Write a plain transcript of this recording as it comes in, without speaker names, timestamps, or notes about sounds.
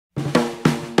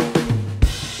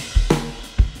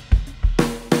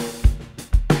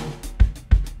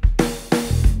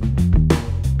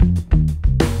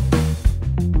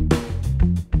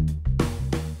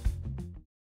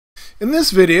In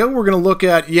this video, we're going to look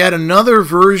at yet another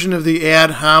version of the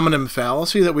ad hominem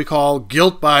fallacy that we call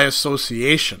guilt by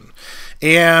association.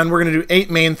 And we're going to do 8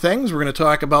 main things. We're going to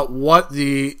talk about what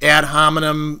the ad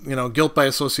hominem, guilt by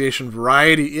association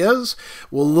variety is.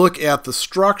 We'll look at the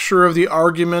structure of the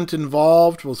argument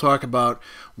involved. We'll talk about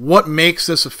what makes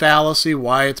this a fallacy,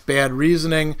 why it's bad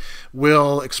reasoning.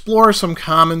 We'll explore some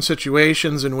common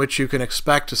situations in which you can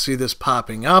expect to see this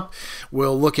popping up.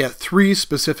 We'll look at 3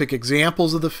 specific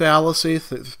examples of the fallacy,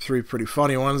 3 pretty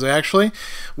funny ones actually.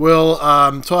 We'll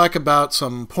talk about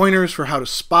some pointers for how to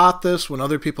spot this when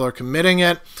other people are committing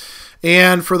it.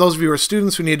 And for those of you who are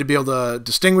students who need to be able to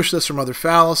distinguish this from other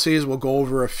fallacies, we'll go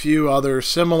over a few other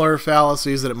similar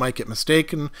fallacies that it might get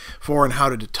mistaken for and how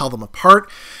to tell them apart.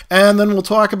 And then we'll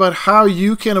talk about how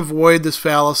you can avoid this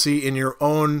fallacy in your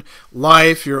own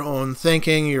life, your own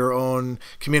thinking, your own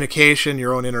communication,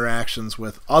 your own interactions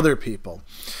with other people.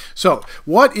 So,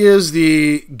 what is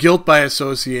the guilt by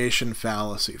association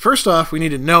fallacy? First off, we need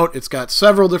to note it's got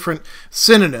several different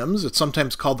synonyms. It's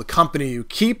sometimes called the company you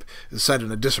keep, is said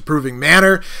in a disapproving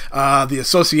manner, the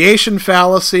association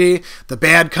fallacy, the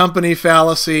bad company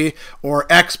fallacy, or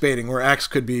X baiting, where X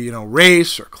could be,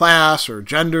 race or class or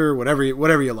gender, whatever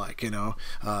you like,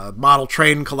 model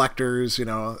train collectors,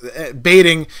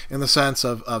 baiting in the sense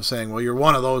of saying, well, you're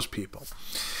one of those people.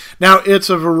 Now, it's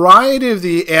a variety of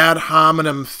the ad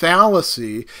hominem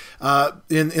fallacy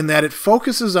in that it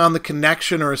focuses on the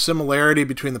connection or a similarity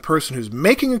between the person who's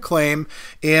making a claim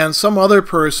and some other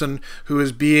person who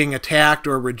is being attacked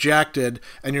or rejected,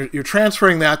 and you're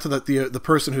transferring that to the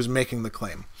person who's making the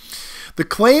claim. The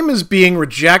claim is being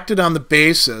rejected on the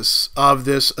basis of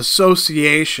this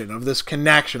association, of this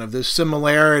connection, of this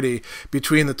similarity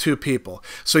between the two people.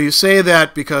 So you say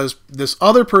that because this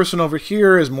other person over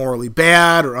here is morally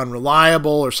bad or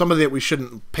unreliable or somebody that we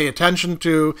shouldn't pay attention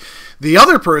to, the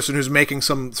other person who's making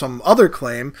some other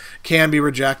claim can be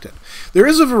rejected. There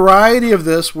is a variety of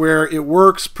this where it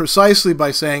works precisely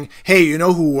by saying, hey, you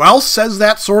know who else says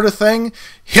that sort of thing?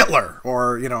 Hitler,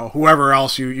 or whoever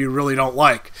else you really don't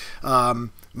like,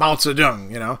 Mao Zedong.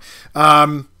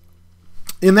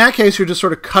 In that case, you're just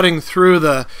sort of cutting through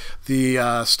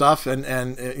the stuff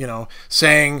and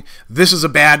saying this is a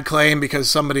bad claim because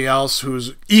somebody else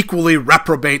who's equally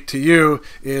reprobate to you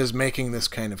is making this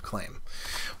kind of claim.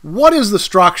 What is the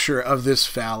structure of this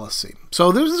fallacy?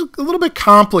 So this is a little bit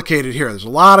complicated here. There's a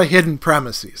lot of hidden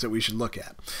premises that we should look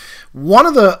at. One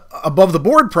of the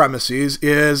above-the-board premises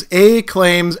is A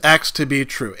claims X to be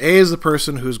true. A is the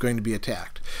person who's going to be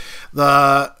attacked.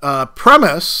 The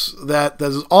premise that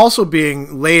is also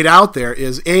being laid out there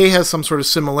is A has some sort of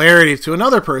similarity to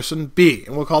another person, B,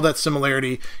 and we'll call that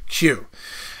similarity Q.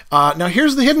 Now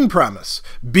here's the hidden premise.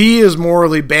 B is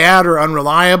morally bad or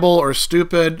unreliable or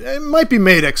stupid. It might be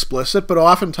made explicit, but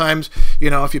oftentimes,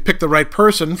 if you pick the right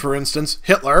person, for instance,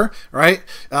 Hitler, right?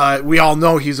 We all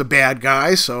know he's a bad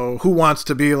guy, so who wants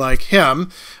to be like him?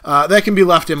 That can be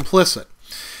left implicit.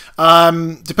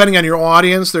 Depending on your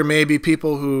audience, there may be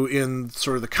people who in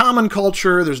sort of the common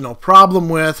culture there's no problem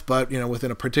with, but within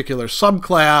a particular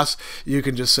subclass you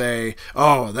can just say,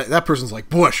 oh, that person's like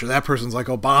Bush, or that person's like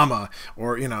Obama,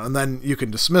 or and then you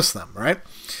can dismiss them, right?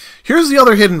 Here's the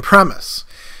other hidden premise.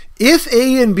 If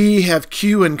A and B have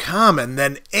Q in common,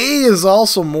 then A is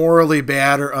also morally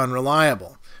bad or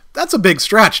unreliable. That's a big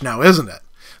stretch now, isn't it?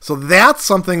 So that's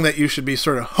something that you should be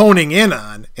sort of honing in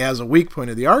on as a weak point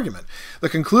of the argument. The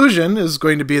conclusion is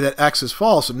going to be that X is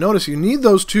false. And notice you need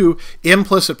those 2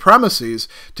 implicit premises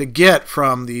to get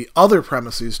from the other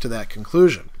premises to that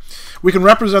conclusion. We can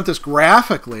represent this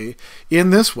graphically in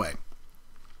this way.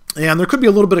 And there could be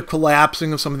a little bit of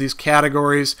collapsing of some of these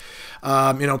categories.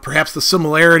 Perhaps the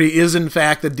similarity is in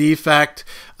fact the defect.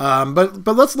 But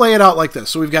let's lay it out like this.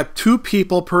 So we've got 2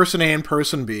 people, person A and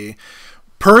person B.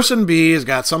 Person B has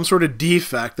got some sort of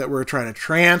defect that we're trying to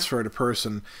transfer to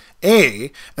person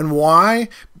A. And why?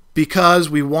 Because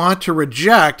we want to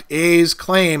reject A's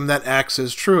claim that X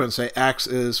is true and say X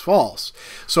is false.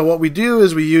 So what we do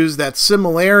is we use that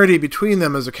similarity between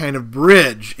them as a kind of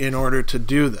bridge in order to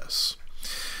do this.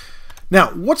 Now,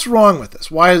 what's wrong with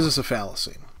this? Why is this a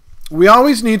fallacy? We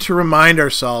always need to remind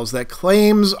ourselves that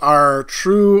claims are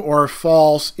true or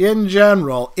false in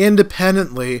general,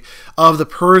 independently of the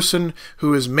person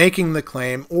who is making the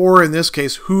claim, or in this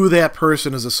case, who that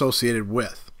person is associated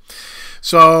with.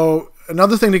 So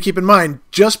another thing to keep in mind,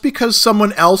 just because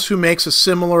someone else who makes a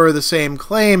similar or the same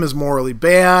claim is morally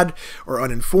bad or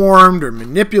uninformed or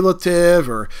manipulative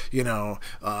or,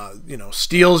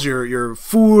 steals your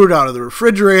food out of the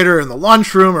refrigerator in the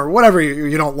lunchroom or whatever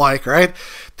you don't like, right?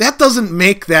 That doesn't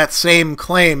make that same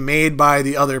claim made by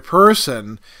the other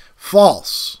person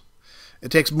false.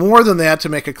 It takes more than that to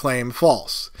make a claim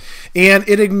false. And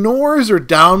it ignores or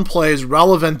downplays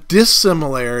relevant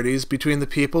dissimilarities between the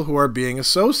people who are being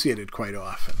associated quite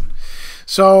often.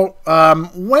 So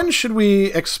when should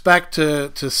we expect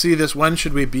to see this? When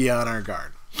should we be on our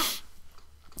guard?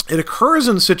 It occurs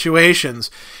in situations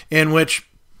in which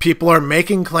people are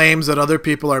making claims that other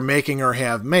people are making or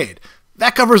have made.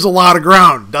 That covers a lot of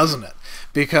ground, doesn't it?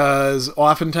 Because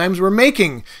oftentimes we're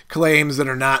making claims that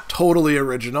are not totally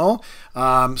original,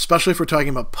 especially if we're talking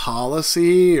about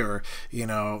policy or,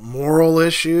 moral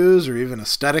issues or even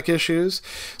aesthetic issues.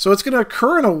 So it's going to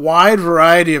occur in a wide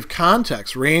variety of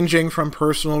contexts, ranging from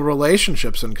personal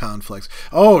relationships and conflicts.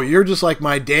 Oh, you're just like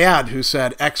my dad who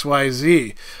said X, Y,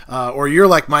 Z. Or you're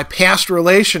like my past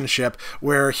relationship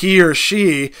where he or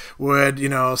she would,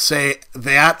 say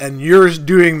that, and you're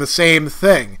doing the same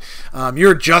thing.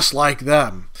 You're just like them.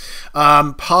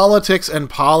 Politics and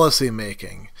policy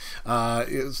making.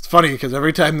 It's funny because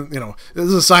every time, this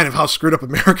is a sign of how screwed up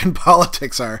American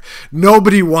politics are.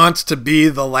 Nobody wants to be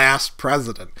the last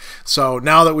president. So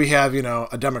now that we have,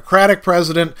 a Democratic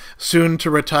president soon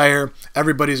to retire,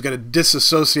 everybody's going to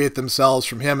disassociate themselves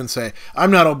from him and say,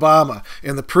 I'm not Obama.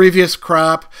 In the previous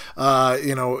crop,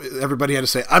 everybody had to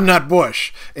say, I'm not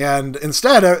Bush. And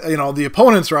instead, the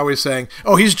opponents are always saying,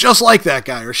 oh, he's just like that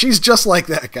guy, or she's just like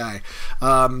that guy.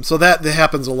 So that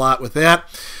happens a lot with that.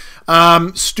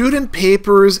 Student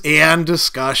papers and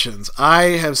discussions. I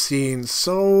have seen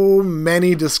so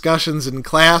many discussions in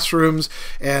classrooms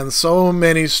and so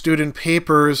many student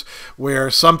papers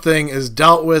where something is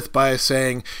dealt with by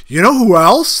saying, you know who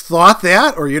else thought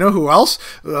that? Or you know who else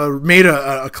made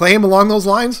a claim along those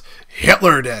lines?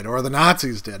 Hitler did, or the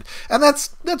Nazis did. And that's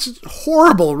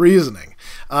horrible reasoning.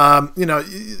 But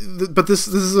this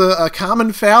is a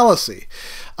common fallacy.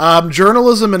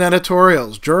 Journalism and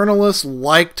editorials. Journalists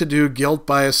like to do guilt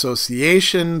by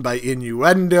association, by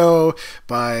innuendo,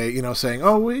 by, saying,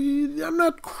 oh, I'm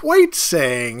not quite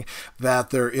saying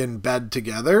that they're in bed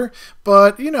together,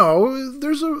 but,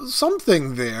 there's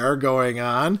something there going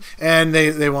on, and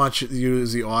they want you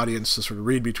as the audience to sort of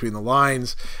read between the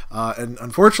lines, and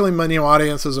unfortunately many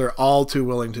audiences are all too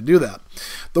willing to do that.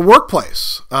 The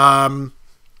workplace.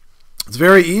 It's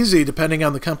very easy, depending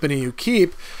on the company you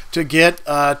keep, to get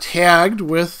tagged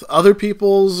with other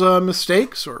people's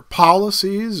mistakes or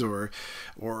policies or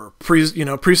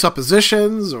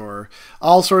presuppositions or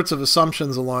all sorts of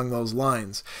assumptions along those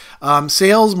lines.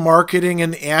 Sales, marketing,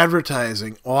 and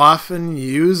advertising often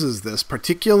uses this,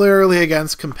 particularly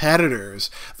against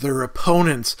competitors, their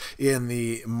opponents in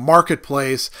the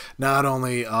marketplace, not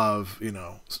only of,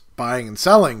 buying and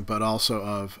selling, but also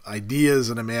of ideas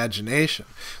and imagination.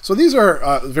 So these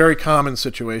are very common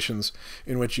situations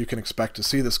in which you can expect to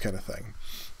see this kind of thing.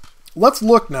 Let's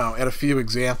look now at a few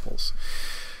examples.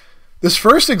 This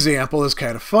first example is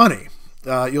kind of funny.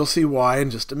 You'll see why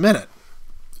in just a minute.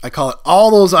 I call it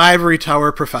all those ivory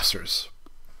tower professors.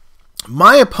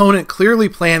 My opponent clearly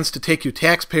plans to take you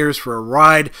taxpayers for a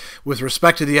ride with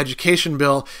respect to the education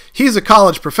bill. He's a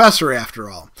college professor, after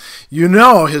all.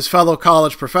 His fellow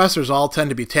college professors all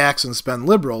tend to be tax and spend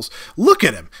liberals. Look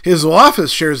at him. His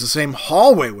office shares the same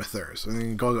hallway with theirs. And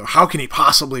you go, how can he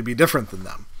possibly be different than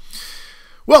them?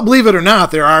 Well, believe it or not,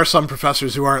 there are some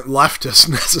professors who aren't leftists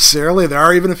necessarily. There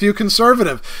are even a few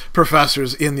conservative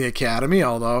professors in the academy,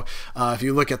 although if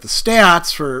you look at the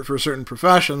stats for certain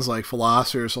professions like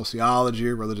philosophy or sociology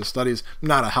or religious studies,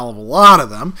 not a hell of a lot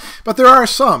of them, but there are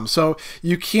some. So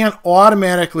you can't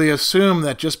automatically assume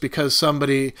that just because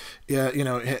somebody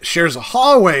shares a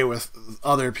hallway with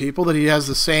other people that he has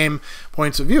the same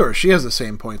points of view or she has the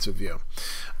same points of view.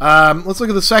 Let's look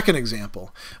at the second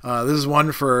example. This is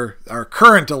one for our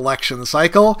current election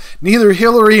cycle. Neither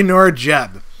Hillary nor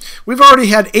Jeb. We've already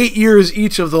had 8 years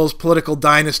each of those political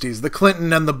dynasties, the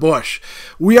Clinton and the Bush.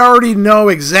 We already know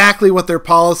exactly what their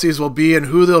policies will be and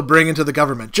who they'll bring into the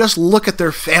government. Just look at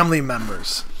their family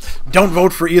members. Don't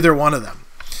vote for either one of them.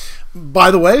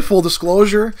 By the way, full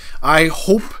disclosure, I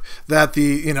hope that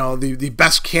the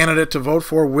best candidate to vote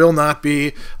for will not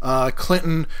be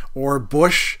Clinton or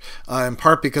Bush, in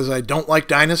part because I don't like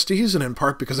dynasties, and in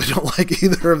part because I don't like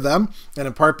either of them, and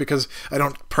in part because I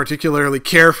don't particularly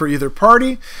care for either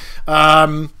party.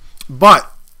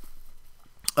 But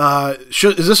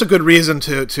is this a good reason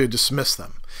to dismiss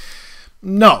them?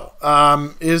 No.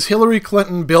 Is Hillary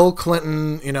Clinton, Bill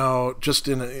Clinton, just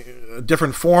in a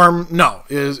different form? No.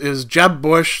 Is Jeb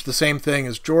Bush the same thing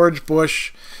as George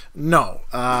Bush? No.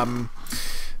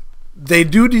 They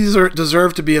do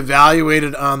deserve to be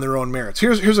evaluated on their own merits.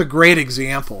 Here's a great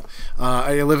example.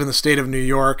 I live in the state of New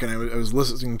York, and I was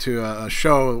listening to a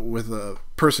show with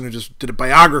person who just did a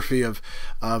biography of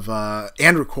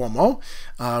Andrew Cuomo,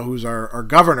 who's our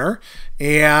governor,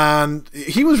 and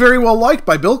he was very well liked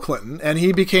by Bill Clinton, and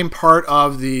he became part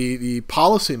of the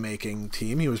policy making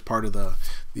team. He was part of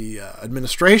the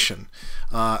administration,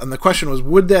 and the question was,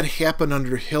 would that happen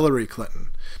under Hillary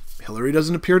Clinton? Hillary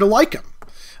doesn't appear to like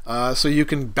him, so you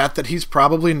can bet that he's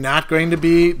probably not going to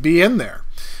be in there.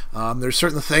 There's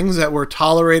certain things that were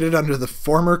tolerated under the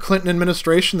former Clinton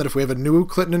administration that if we have a new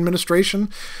Clinton administration,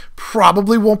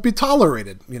 probably won't be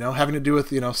tolerated, having to do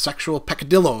with, sexual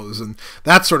peccadillos and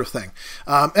that sort of thing.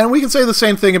 And we can say the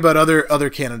same thing about other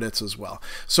candidates as well.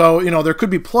 So, there could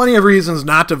be plenty of reasons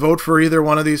not to vote for either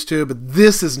one of these two, but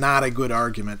this is not a good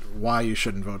argument why you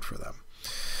shouldn't vote for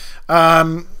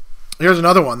them. Here's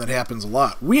another one that happens a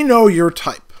lot. We know your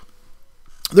type.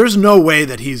 There's no way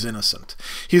that he's innocent.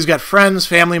 He's got friends,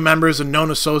 family members, and known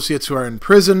associates who are in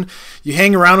prison. You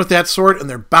hang around with that sort, and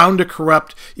they're bound to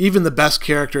corrupt even the best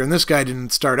character. And this guy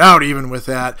didn't start out even with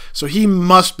that, so he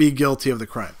must be guilty of the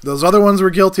crime. Those other ones were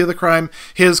guilty of the crime.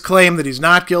 His claim that he's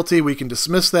not guilty, we can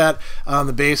dismiss that on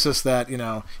the basis that,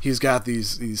 he's got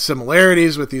these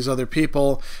similarities with these other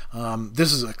people.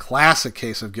 This is a classic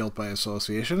case of guilt by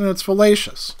association, and it's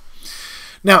fallacious.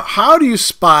 Now, how do you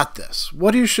spot this?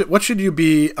 What should you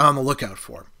be on the lookout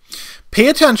for? Pay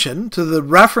attention to the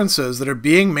references that are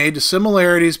being made to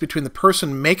similarities between the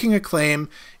person making a claim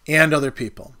and other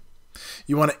people.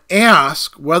 You want to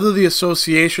ask whether the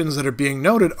associations that are being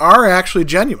noted are actually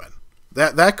genuine.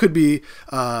 That could be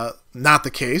not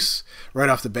the case right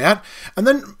off the bat. And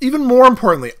then, even more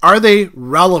importantly, are they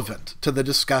relevant to the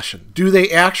discussion? Do they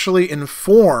actually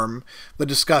inform the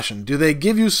discussion? Do they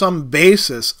give you some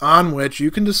basis on which you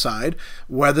can decide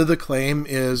whether the claim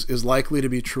is likely to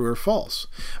be true or false?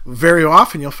 Very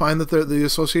often you'll find that the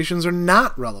associations are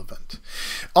not relevant.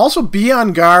 Also, be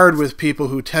on guard with people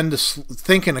who tend to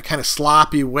think in a kind of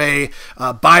sloppy way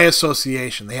by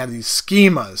association. They have these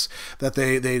schemas that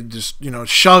they just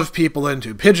shove people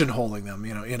into, pigeonholing them,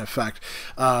 in effect.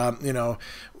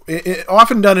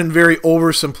 Often done in very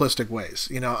oversimplistic ways.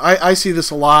 I see this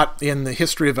a lot in the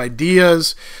history of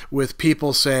ideas with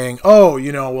people saying, oh,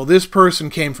 well, this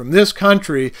person came from this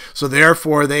country, so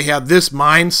therefore they have this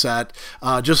mindset,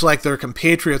 just like their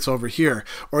compatriots over here.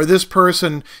 Or this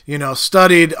person,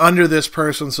 studied under this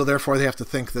person, so therefore they have to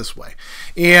think this way.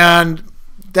 And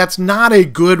that's not a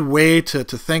good way to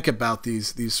think about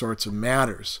these sorts of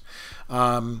matters.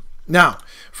 Now,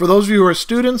 for those of you who are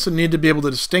students and need to be able to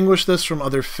distinguish this from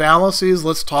other fallacies,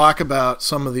 let's talk about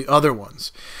some of the other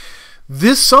ones.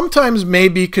 This sometimes may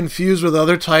be confused with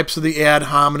other types of the ad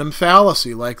hominem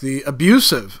fallacy, like the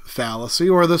abusive fallacy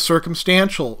or the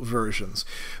circumstantial versions.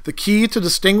 The key to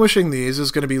distinguishing these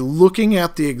is going to be looking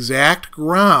at the exact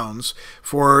grounds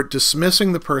for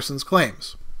dismissing the person's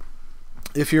claims.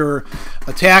 If you're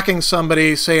attacking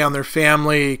somebody, say, on their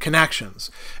family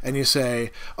connections, and you say,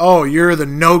 oh, you're the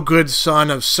no-good son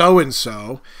of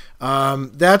so-and-so,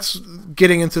 that's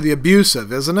getting into the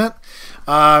abusive, isn't it?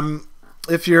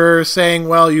 If you're saying,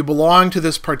 well, you belong to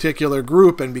this particular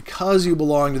group, and because you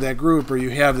belong to that group or you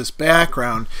have this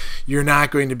background, you're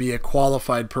not going to be a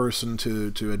qualified person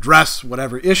to address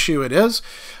whatever issue it is,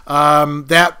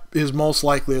 that is most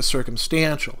likely a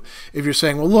circumstantial. If you're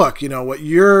saying, well, look, what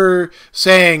you're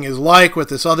saying is like what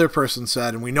this other person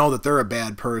said, and we know that they're a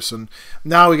bad person,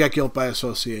 now we got guilt by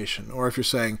association. Or if you're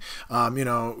saying,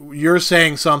 you're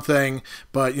saying something,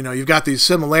 but, you've got these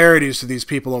similarities to these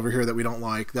people over here that we don't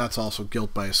like, that's also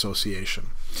guilt by association.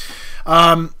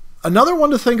 Another one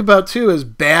to think about, too, is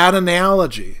bad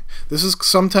analogy. This is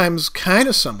sometimes kind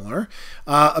of similar.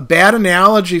 A bad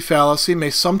analogy fallacy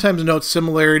may sometimes note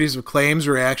similarities of claims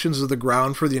or actions as the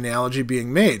ground for the analogy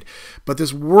being made. But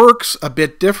this works a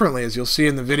bit differently, as you'll see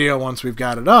in the video once we've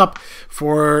got it up,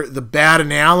 for the bad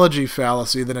analogy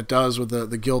fallacy than it does with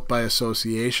the guilt by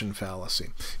association fallacy.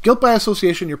 Guilt by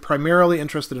association, you're primarily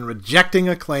interested in rejecting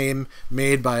a claim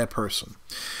made by a person.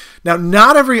 Now,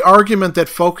 not every argument that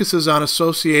focuses on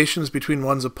associations between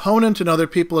one's opponent and other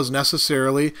people is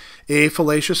necessarily a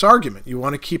fallacious argument. You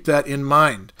want to keep that in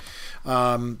mind.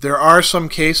 There are some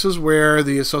cases where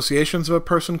the associations of a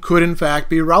person could, in fact,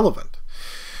 be relevant.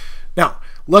 Now,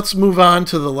 let's move on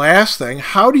to the last thing.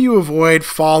 How do you avoid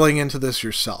falling into this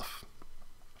yourself?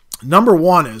 Number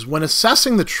one is, when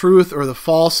assessing the truth or the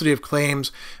falsity of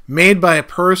claims made by a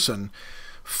person,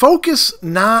 focus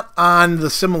not on the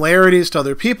similarities to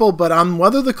other people, but on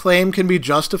whether the claim can be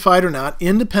justified or not,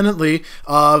 independently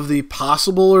of the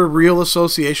possible or real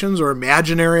associations or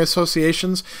imaginary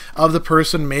associations of the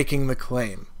person making the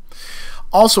claim.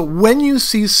 Also, when you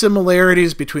see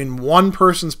similarities between one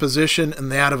person's position and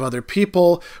that of other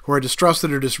people who are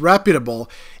distrusted or disreputable,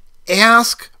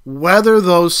 ask whether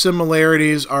those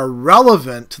similarities are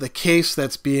relevant to the case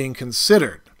that's being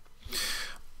considered.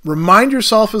 Remind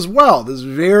yourself as well, this is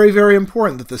very, very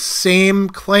important, that the same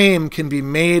claim can be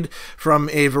made from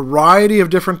a variety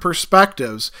of different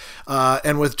perspectives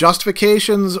and with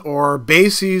justifications or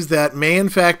bases that may in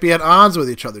fact be at odds with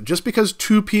each other. Just because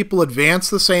two people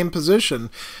advance the same position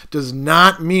does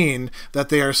not mean that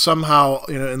they are somehow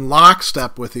in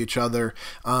lockstep with each other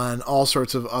on all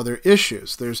sorts of other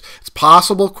issues. It's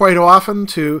possible quite often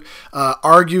to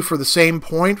argue for the same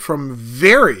point from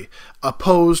very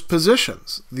opposed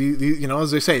positions.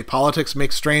 As they say, politics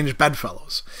makes strange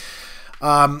bedfellows.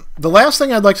 The last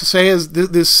thing I'd like to say is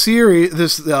this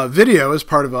video is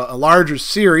part of a larger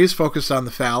series focused on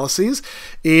the fallacies,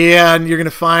 and you're going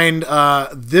to find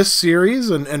this series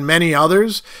and many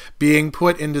others being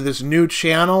put into this new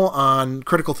channel on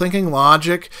critical thinking,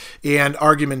 logic, and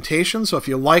argumentation. So if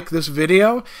you like this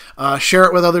video, share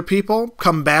it with other people,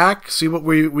 come back, see what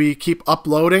we keep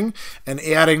uploading and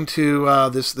adding to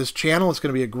this channel. It's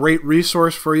going to be a great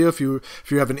resource for you if you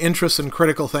have an interest in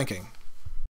critical thinking.